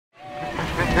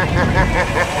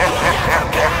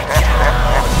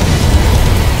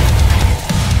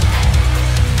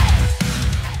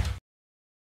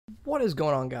What is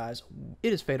going on, guys?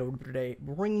 It is Fatal today,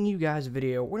 bringing you guys a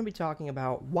video. We're going to be talking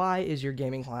about why is your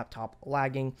gaming laptop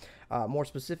lagging. More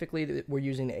specifically, we're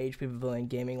using the HP Pavilion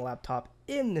Gaming laptop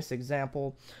in this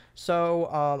example.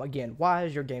 So, again, why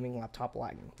is your gaming laptop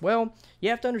lagging? Well, you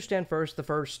have to understand first the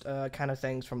first kind of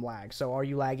things from lag. So, are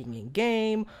you lagging in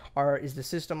game, or is the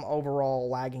system overall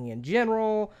lagging in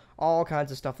general? All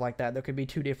kinds of stuff like that. There could be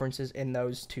two differences in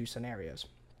those two scenarios.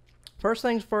 First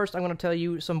things first, I'm going to tell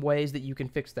you some ways that you can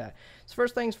fix that. So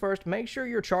first things first, make sure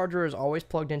your charger is always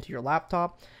plugged into your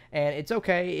laptop, and it's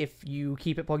okay if you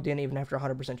keep it plugged in even after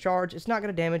 100% charge. It's not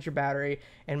going to damage your battery.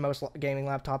 In most gaming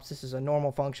laptops, this is a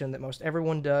normal function that most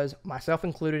everyone does, myself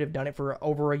included. Have done it for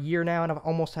over a year now, and I've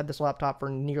almost had this laptop for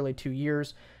nearly 2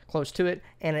 years, close to it,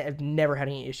 and I've never had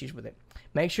any issues with it.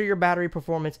 Make sure your battery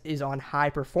performance is on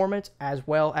high performance as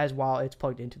well as while it's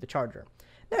plugged into the charger.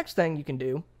 Next thing you can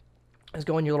do is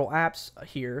go in your little apps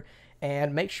here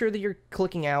and make sure that you're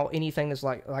clicking out anything that's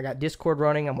like I got Discord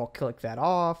running. I'm going to click that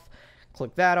off,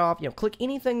 click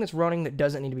anything that's running that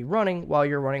doesn't need to be running while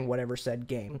you're running whatever said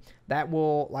game. That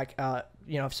will,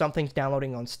 if something's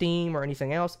downloading on Steam or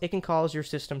anything else, it can cause your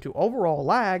system to overall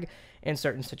lag in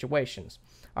certain situations.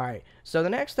 All right, so the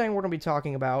next thing we're going to be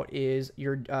talking about is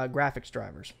your graphics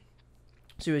drivers.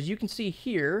 So as you can see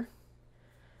here,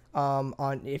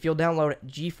 if you'll download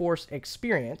GeForce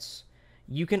Experience,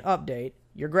 you can update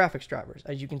your graphics drivers.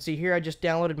 As you can see here, I just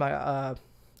downloaded my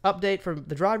update for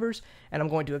the drivers, and I'm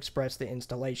going to express the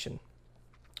installation.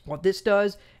 What this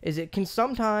does is it can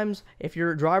sometimes, if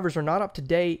your drivers are not up to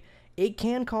date, it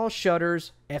can cause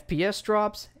shudders, FPS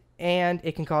drops, and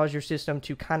it can cause your system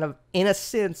to kind of, in a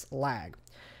sense, lag.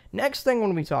 Next thing we're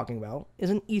going to be talking about is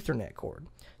an Ethernet cord.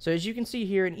 So as you can see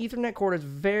here, an Ethernet cord is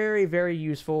very, very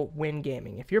useful when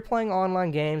gaming. If you're playing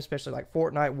online games, especially like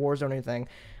Fortnite, Warzone, anything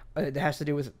that has to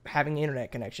do with having an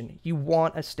internet connection, you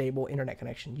want a stable internet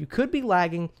connection. You could be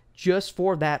lagging just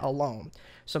for that alone.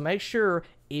 So make sure,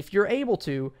 if you're able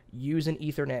to, use an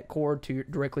Ethernet cord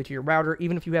directly to your router.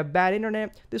 Even if you have bad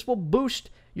internet, this will boost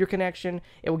your connection.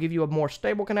 It will give you a more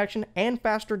stable connection and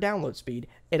faster download speed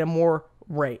at a more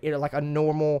rate, like a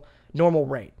normal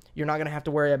rate. You're not going to have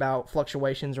to worry about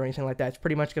fluctuations or anything like that. It's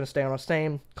pretty much going to stay on the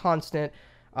same constant,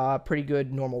 pretty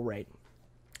good normal rate.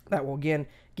 That will, again,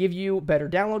 give you better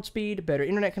download speed, better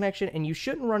internet connection, and you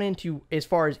shouldn't run into, as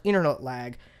far as internet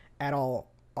lag at all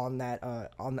on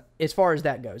that, as far as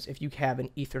that goes, if you have an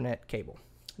Ethernet cable.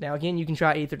 Now, again, you can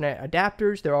try Ethernet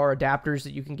adapters. There are adapters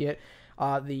that you can get.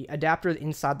 The adapter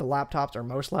inside the laptops, or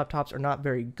most laptops, are not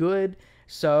very good.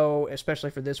 So, especially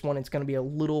for this one, it's going to be a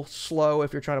little slow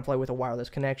if you're trying to play with a wireless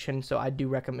connection. So, I do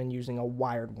recommend using a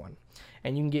wired one.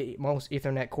 And you can get most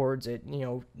Ethernet cords at,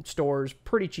 stores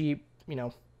pretty cheap,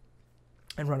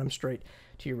 and run them straight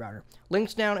to your router.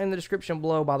 Links down in the description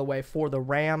below, by the way, for the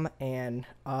RAM and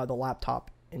the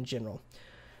laptop in general.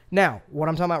 Now, what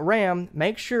I'm talking about RAM,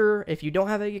 make sure if you don't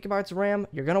have 8 GB of RAM,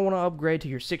 you're going to want to upgrade to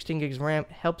your 16 gigs of RAM.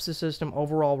 It helps the system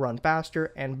overall run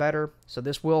faster and better. So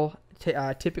this will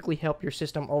typically help your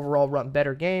system overall run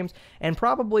better games and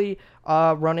probably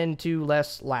run into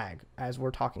less lag, as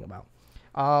we're talking about.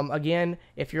 Again,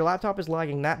 if your laptop is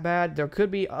lagging that bad, there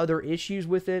could be other issues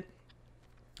with it.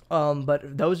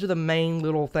 But those are the main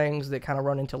little things that kind of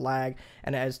run into lag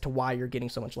and as to why you're getting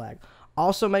so much lag.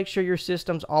 Also, make sure your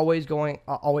system's always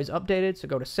updated. So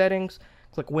go to Settings,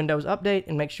 click Windows Update,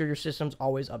 and make sure your system's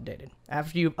always updated.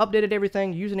 After you've updated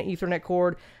everything using an Ethernet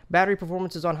cord, battery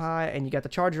performance is on high, and you got the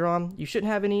charger on, you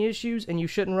shouldn't have any issues, and you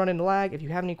shouldn't run into lag. If you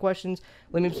have any questions,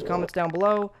 leave me some comments down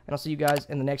below, and I'll see you guys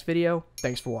in the next video.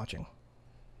 Thanks for watching.